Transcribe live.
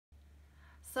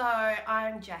So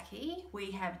I'm Jacqui. We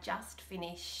have just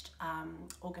finished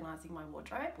organising my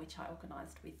wardrobe, which I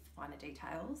organised with Finer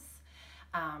Details.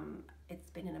 It's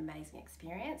been an amazing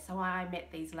experience. So I met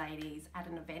these ladies at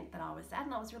an event that I was at,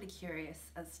 and I was really curious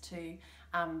as to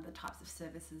the types of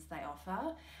services they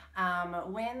offer.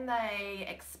 When they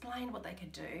explained what they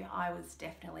could do, I was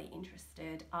definitely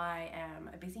interested. I am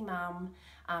a busy mum,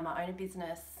 I own a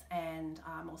business, and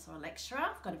I'm also a lecturer.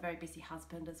 I've got a very busy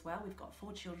husband as well. We've got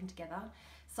 4 children together.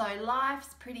 So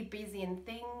life's pretty busy and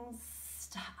things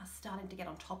are starting to get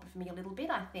on top of me a little bit.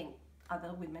 I think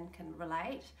other women can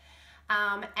relate.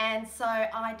 And so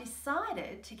I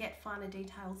decided to get Finer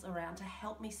Details around to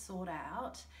help me sort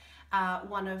out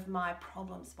one of my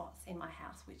problem spots in my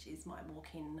house, which is my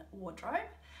walk-in wardrobe.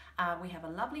 We have a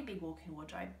lovely big walk-in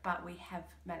wardrobe, but we have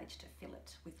managed to fill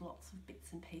it with lots of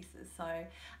bits and pieces. So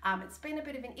it's been a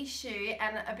bit of an issue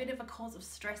and a bit of a cause of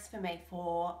stress for me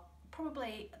for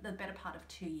probably the better part of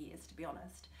 2 years, to be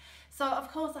honest. So of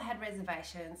course I had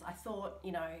reservations. I thought,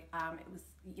 it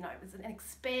was an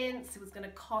expense. It was going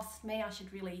to cost me. I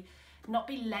should really not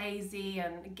be lazy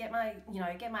and get my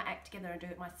act together and do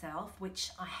it myself,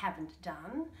 which I haven't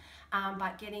done.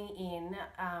 But getting in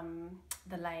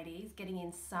the ladies, getting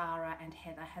in Sarah and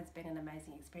Heather has been an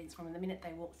amazing experience. From the minute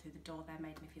they walked through the door, they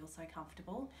made me feel so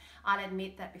comfortable. I'll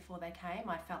admit that before they came,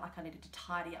 I felt like I needed to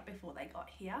tidy up before they got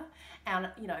here. And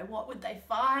what would they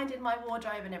find in my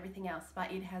wardrobe and everything else?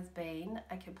 But it has been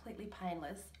a completely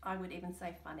painless, I would even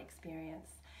say fun experience.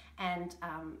 And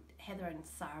Heather and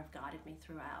Sarah have guided me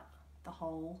throughout the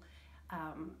whole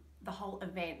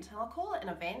event. And I'll call it an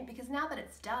event because now that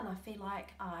it's done, I feel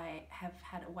like I have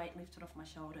had a weight lifted off my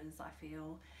shoulders. I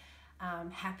feel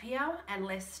happier and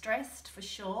less stressed for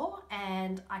sure,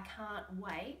 and I can't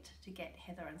wait to get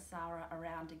Heather and Sarah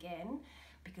around again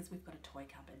because we've got a toy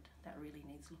cupboard that really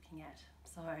needs looking at.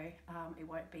 So it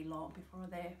won't be long before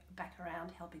they're back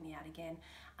around helping me out again.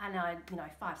 And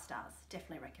 5 stars,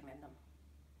 definitely recommend them.